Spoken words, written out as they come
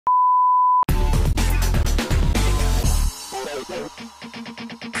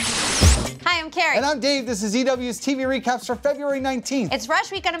Hi, I'm Carrie. And I'm Dave. This is EW's TV recaps for February 19th. It's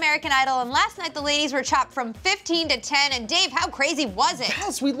Rush Week on American Idol, and last night the ladies were chopped from 15 to 10. And Dave, how crazy was it?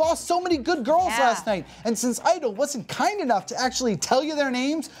 Yes, we lost so many good girls last night. And since Idol wasn't kind enough to actually tell you their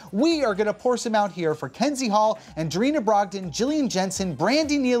names, we are going to pour some out here for Kenzie Hall, Andrina Brogden, Jillian Jensen,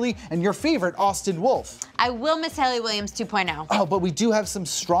 Brandy Neelly, and your favorite Austin Wolfe. I will miss Haley Williams 2.0. Oh, but we do have some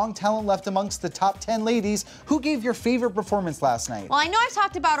strong talent left amongst the top 10 ladies. Who gave your favorite performance last night? Well, I know I've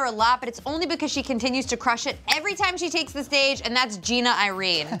talked about her a lot, but it's only because she continues to crush it every time she takes the stage, and that's Gina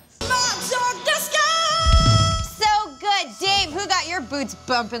Irene. So good. Dave, who got your boots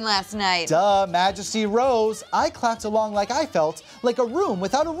bumping last night? Duh, Majesty Rose. I clapped along like I felt like a room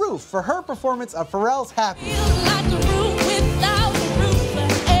without a roof for her performance of Pharrell's Happy.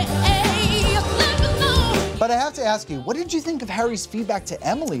 But I have to ask you, what did you think of Harry's feedback to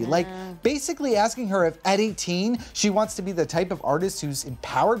Emily? Like, basically asking her if at 18 she wants to be the type of artist who's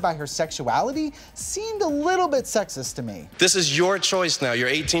empowered by her sexuality seemed a little bit sexist to me. This is your choice now. You're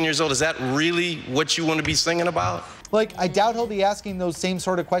 18 years old. Is that really what you want to be singing about? Like, I doubt he'll be asking those same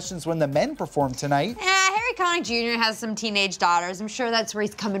sort of questions when the men perform tonight. Harry Connick Jr. has some teenage daughters. I'm sure that's where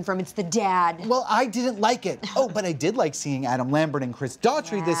he's coming from. It's the dad. Well, I didn't like it. Oh, but I did like seeing Adam Lambert and Chris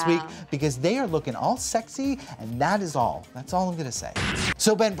Daughtry this week because they are looking all sexy, and that is all. That's all I'm going to say.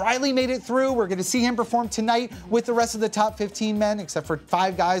 So Ben Briley made it through. We're going to see him perform tonight with the rest of the top 15 men, except for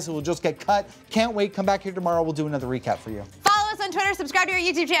 5 guys who will just get cut. Can't wait. Come back here tomorrow. We'll do another recap for you. Follow us on Twitter. Subscribe to our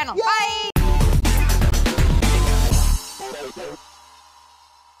YouTube channel. Yay! Bye!